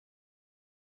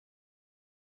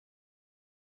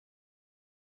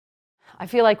I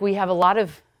feel like we have a lot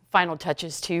of final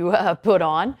touches to put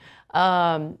on.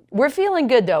 We're feeling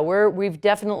good though. We've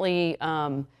definitely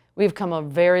we've come a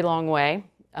very long way.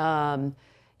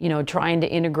 You know, trying to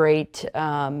integrate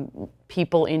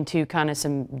people into kind of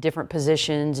some different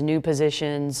positions, new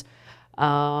positions.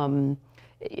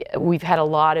 We've had a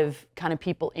lot of kind of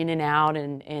people in and out,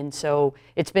 and so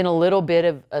it's been a little bit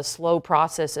of a slow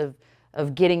process of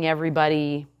getting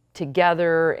everybody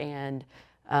together and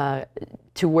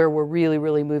to where we're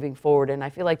really moving forward. And I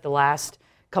feel like the last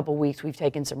couple weeks we've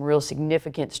taken some real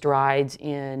significant strides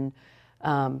in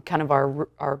kind of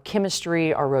our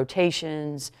chemistry, our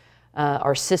rotations,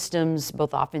 our systems,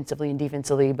 both offensively and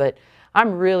defensively. But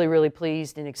I'm really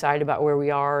pleased and excited about where we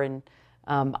are, and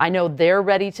I know they're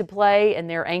ready to play and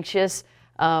they're anxious.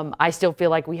 I still feel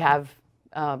like we have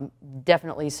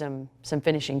definitely some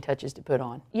finishing touches to put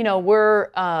on. You know,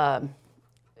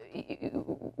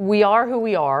 we are who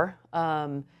we are.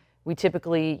 We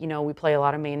typically, you know, we play a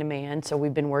lot of man-to-man, so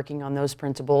we've been working on those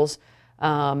principles.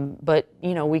 But,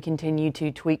 you know, we continue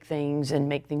to tweak things and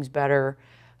make things better.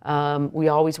 We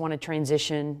always want to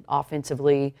transition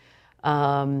offensively.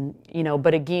 You know,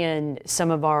 but again,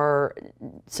 some of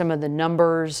the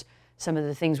numbers, some of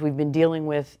the things we've been dealing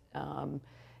with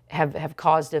have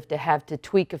caused us to have to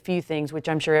tweak a few things, which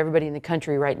I'm sure everybody in the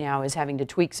country right now is having to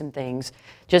tweak some things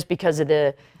just because of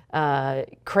the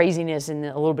craziness and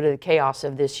a little bit of the chaos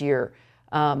of this year.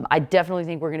 I definitely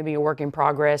think we're going to be a work in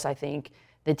progress. I think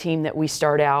the team that we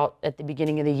start out at the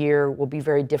beginning of the year will be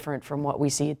very different from what we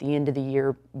see at the end of the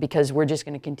year because we're just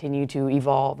going to continue to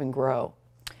evolve and grow.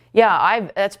 Yeah,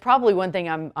 that's probably one thing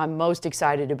I'm most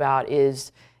excited about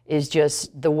is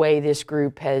just the way this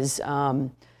group has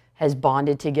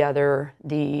bonded together.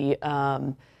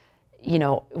 You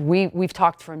know, we've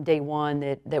talked from day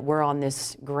one that we're on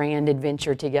this grand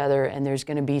adventure together, and there's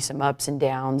going to be some ups and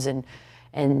downs, and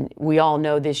we all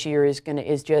know this year is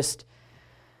just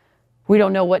we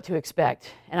don't know what to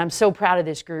expect. And I'm so proud of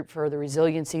this group for the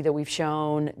resiliency that we've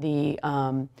shown, the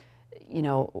you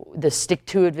know, the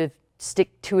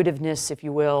stick-to-itiveness, if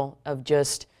you will, of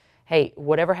just, hey,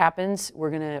 whatever happens,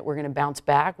 we're gonna bounce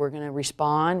back. We're gonna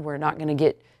respond. We're not gonna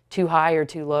get too high or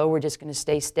too low. We're just gonna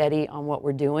stay steady on what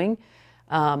we're doing.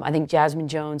 I think Jasmine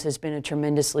Jones has been a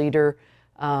tremendous leader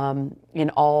in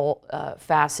all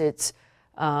facets.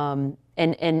 And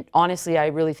honestly, I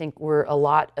really think we're a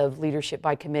lot of leadership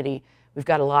by committee. We've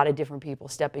got a lot of different people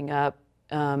stepping up,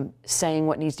 saying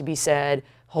what needs to be said,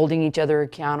 holding each other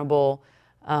accountable.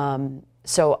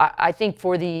 So I think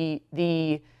for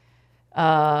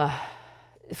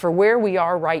for where we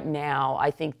are right now,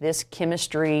 I think this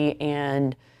chemistry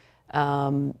and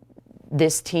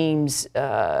this team's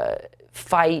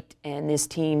fight and this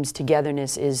team's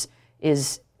togetherness is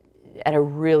at a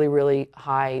really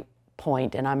high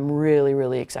point, and I'm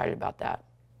really excited about that.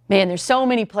 Man, there's so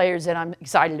many players that I'm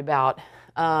excited about.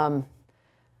 I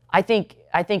think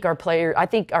our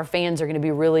fans are going to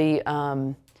be really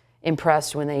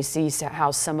impressed when they see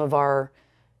how some of our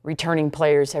returning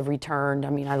players have returned. I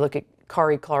mean, I look at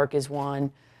Kari Clark as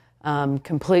one,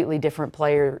 completely different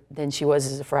player than she was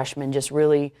as a freshman, just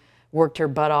really worked her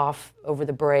butt off over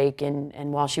the break and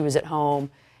while she was at home,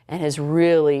 and has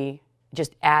really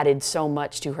just added so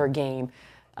much to her game.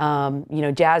 You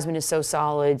know, Jasmine is so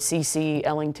solid. CeCe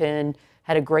Ellington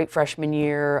had a great freshman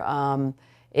year,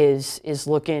 is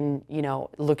looking, you know,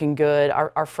 looking good.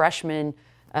 Our freshman,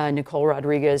 Nicole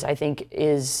Rodriguez, I think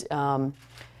is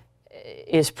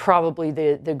probably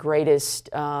the greatest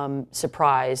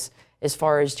surprise as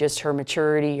far as just her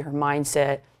maturity, her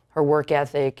mindset, her work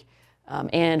ethic,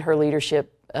 and her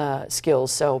leadership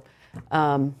skills. So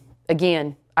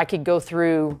again, I could go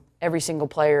through every single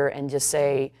player and just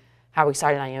say how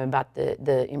excited I am about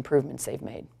the improvements they've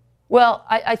made. Well,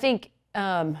 I think,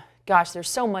 gosh, there's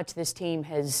so much this team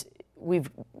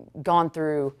we've gone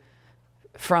through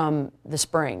from the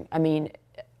spring. I mean,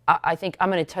 I think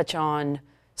I'm going to touch on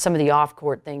some of the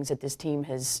off-court things that this team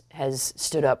has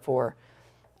stood up for.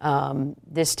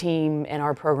 This team and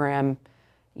our program,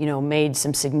 you know, made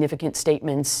some significant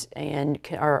statements and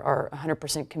are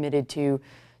 100% committed to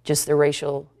just the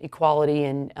racial equality,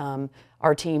 and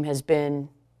our team has been,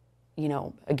 you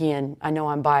know, again, I know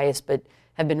I'm biased, but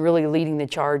have been really leading the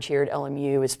charge here at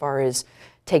LMU as far as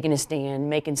taking a stand,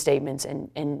 making statements,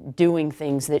 and doing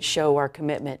things that show our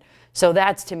commitment. So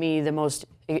that's, to me, the most,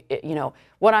 you know,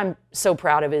 what I'm so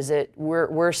proud of is that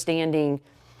we're standing,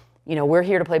 you know, we're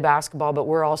here to play basketball, but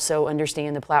we're also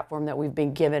understanding the platform that we've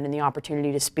been given and the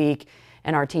opportunity to speak,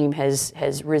 and our team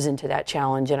has risen to that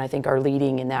challenge, and I think are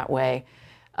leading in that way.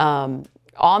 On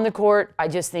the court, I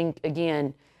just think,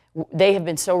 again, they have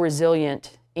been so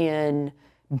resilient in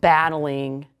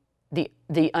battling the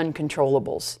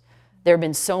uncontrollables. There have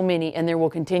been so many, and there will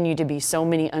continue to be so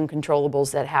many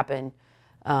uncontrollables that happen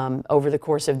over the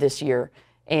course of this year.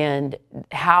 And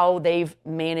how they've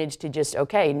managed to just,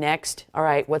 okay, next, all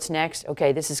right, what's next?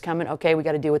 Okay, this is coming. Okay, we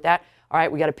got to deal with that. All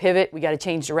right, we got to pivot. We got to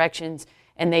change directions.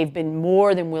 And they've been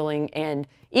more than willing and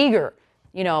eager,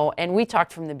 you know. And we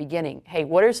talked from the beginning, hey,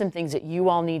 what are some things that you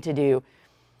all need to do?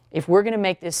 If we're going to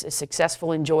make this a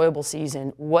successful, enjoyable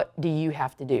season, what do you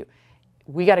have to do?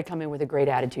 We got to come in with a great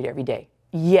attitude every day.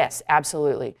 Yes,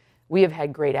 absolutely. We have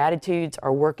had great attitudes.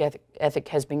 Our work ethic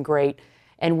has been great,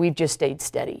 and we've just stayed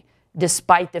steady,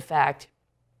 despite the fact,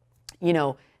 you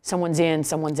know, someone's in,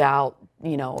 someone's out,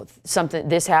 you know, something,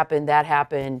 this happened, that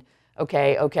happened.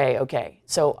 Okay.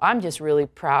 So I'm just really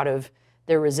proud of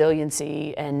their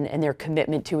resiliency and their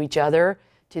commitment to each other,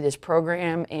 to this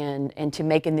program, and to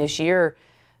making this year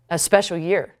a special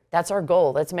year. That's our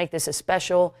goal. Let's make this a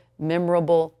special,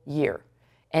 memorable year.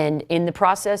 And in the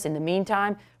process, in the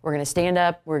meantime, we're going to stand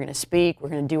up, we're going to speak, we're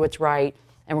going to do what's right,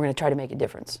 and we're going to try to make a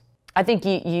difference. I think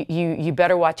you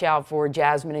better watch out for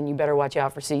Jasmine, and you better watch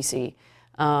out for Cece.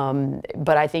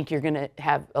 But I think you're going to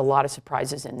have a lot of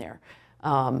surprises in there.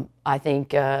 I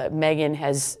think Megan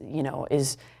has, you know,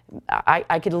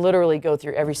 I could literally go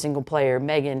through every single player.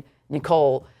 Megan,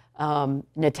 Nicole,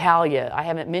 Natalia. I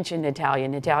haven't mentioned Natalia.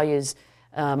 Natalia's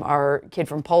our kid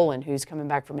from Poland who's coming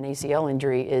back from an ACL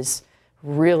injury, is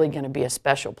really going to be a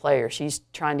special player. She's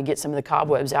trying to get some of the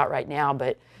cobwebs out right now,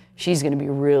 but she's going to be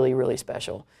really, really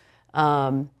special.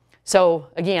 So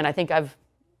again, I think I've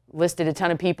listed a ton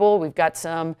of people. We've got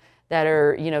some that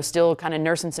are, you know, still kind of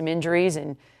nursing some injuries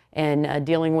and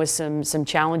dealing with some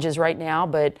challenges right now.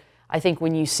 But I think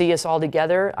when you see us all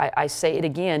together, I say it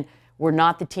again, we're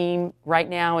not the team right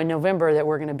now in November that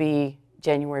we're going to be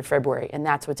January, February. And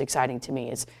that's what's exciting to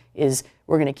me is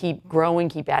we're going to keep growing,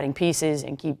 keep adding pieces,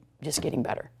 and keep just getting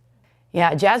better.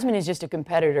 Yeah, Jasmine is just a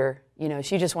competitor. You know,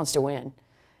 she just wants to win.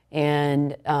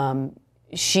 And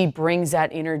she brings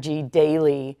that energy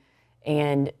daily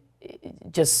and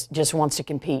just wants to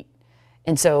compete.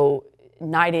 And so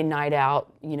night in, night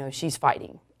out, you know, she's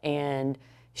fighting. And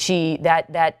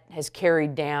that has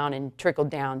carried down and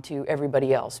trickled down to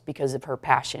everybody else because of her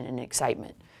passion and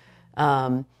excitement.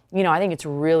 You know, I think it's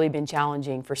really been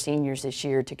challenging for seniors this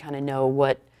year to kind of know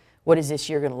what is this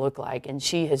year going to look like. And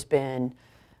she has been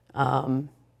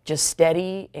just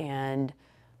steady and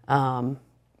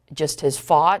just has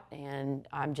fought. And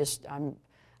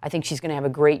I think she's going to have a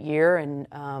great year.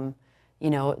 And you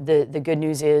know, the good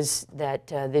news is that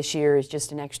this year is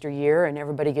just an extra year, and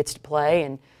everybody gets to play.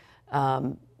 And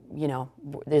you know,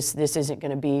 this isn't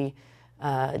going to be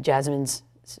Jasmine's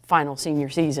final senior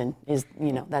season.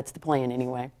 You know, that's the plan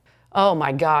anyway. Oh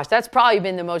my gosh, that's probably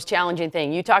been the most challenging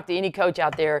thing. You talk to any coach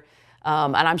out there,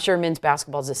 and I'm sure men's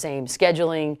basketball is the same.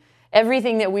 Scheduling,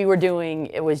 everything that we were doing,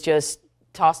 it was just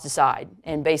tossed aside,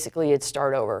 and basically it's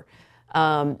start over.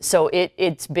 So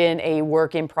it's been a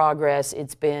work in progress.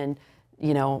 It's been,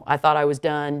 you know, I thought I was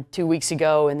done 2 weeks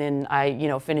ago, and then I, you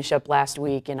know, finished up last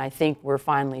week, and I think we're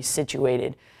finally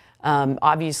situated.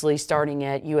 Obviously, starting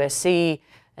at USC,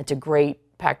 it's a great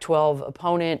Pac-12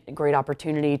 opponent, a great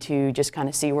opportunity to just kind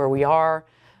of see where we are,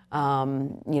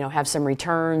 you know, have some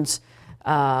returns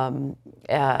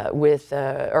with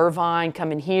Irvine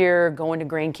coming here, going to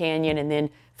Grand Canyon, and then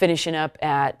finishing up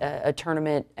at a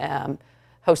tournament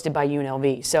hosted by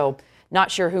UNLV. So not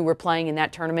sure who we're playing in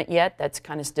that tournament yet. That's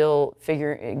kind of still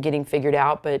getting figured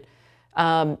out. But,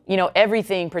 you know,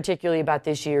 everything particularly about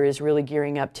this year is really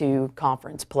gearing up to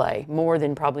conference play more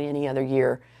than probably any other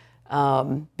year.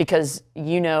 Because,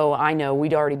 you know, I know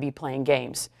we'd already be playing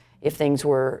games if things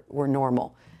were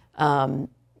normal.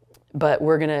 But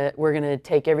we're gonna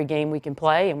take every game we can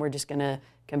play, and we're just gonna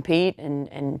compete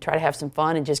and try to have some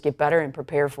fun and just get better and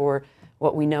prepare for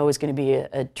what we know is going to be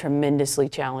a tremendously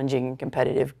challenging and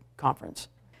competitive conference.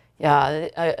 Yeah,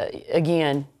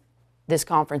 again, this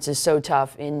conference is so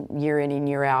tough in and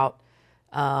year out.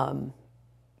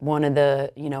 One of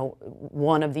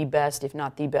the best, if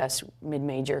not the best,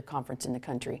 mid-major conference in the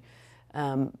country.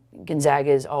 Gonzaga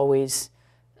is always,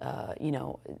 you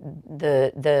know,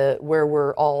 where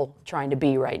we're all trying to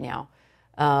be right now.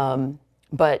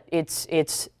 But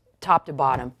it's top to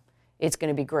bottom. It's going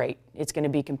to be great. It's going to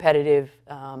be competitive.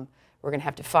 We're going to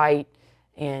have to fight,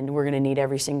 and we're going to need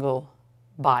every single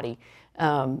body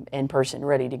and person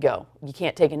ready to go. You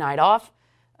can't take a night off.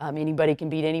 Anybody can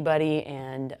beat anybody,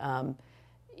 and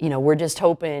you know, we're just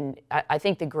hoping. I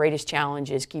think the greatest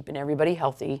challenge is keeping everybody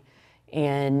healthy,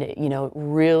 and you know,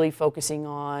 really focusing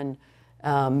on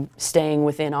staying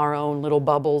within our own little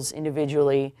bubbles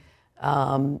individually,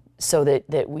 so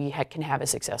that we can have a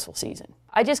successful season.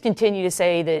 I just continue to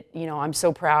say that, you know, I'm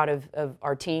so proud of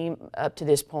our team up to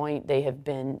this point. They have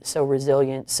been so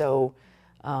resilient, so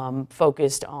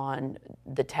focused on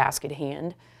the task at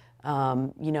hand.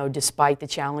 You know, despite the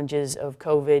challenges of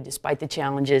COVID, despite the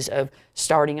challenges of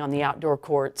starting on the outdoor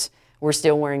courts, we're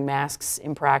still wearing masks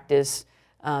in practice.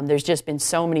 There's just been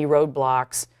so many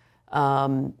roadblocks,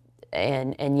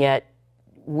 and yet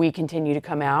we continue to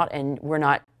come out, and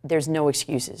there's no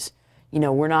excuses. You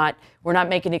know, we're not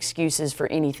making excuses for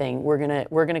anything. We're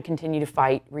gonna continue to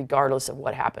fight regardless of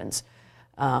what happens.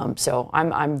 So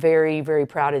I'm very, very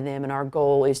proud of them, and our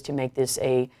goal is to make this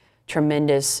a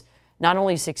tremendous, not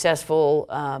only successful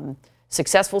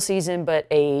season, but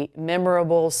a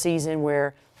memorable season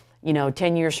where, you know,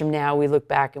 10 years from now we look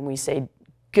back and we say,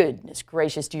 goodness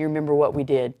gracious, do you remember what we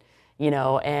did? You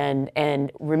know,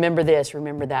 and remember this,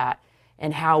 remember that,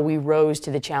 and how we rose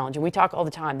to the challenge. And we talk all the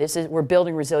time, we're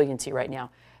building resiliency right now.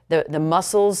 The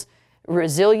muscles,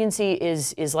 resiliency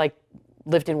is like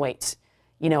lifting weights,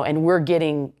 you know,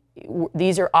 and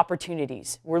these are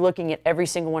opportunities. We're looking at every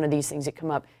single one of these things that come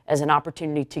up as an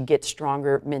opportunity to get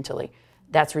stronger mentally.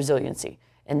 That's resiliency.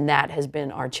 And that has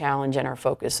been our challenge and our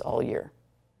focus all year.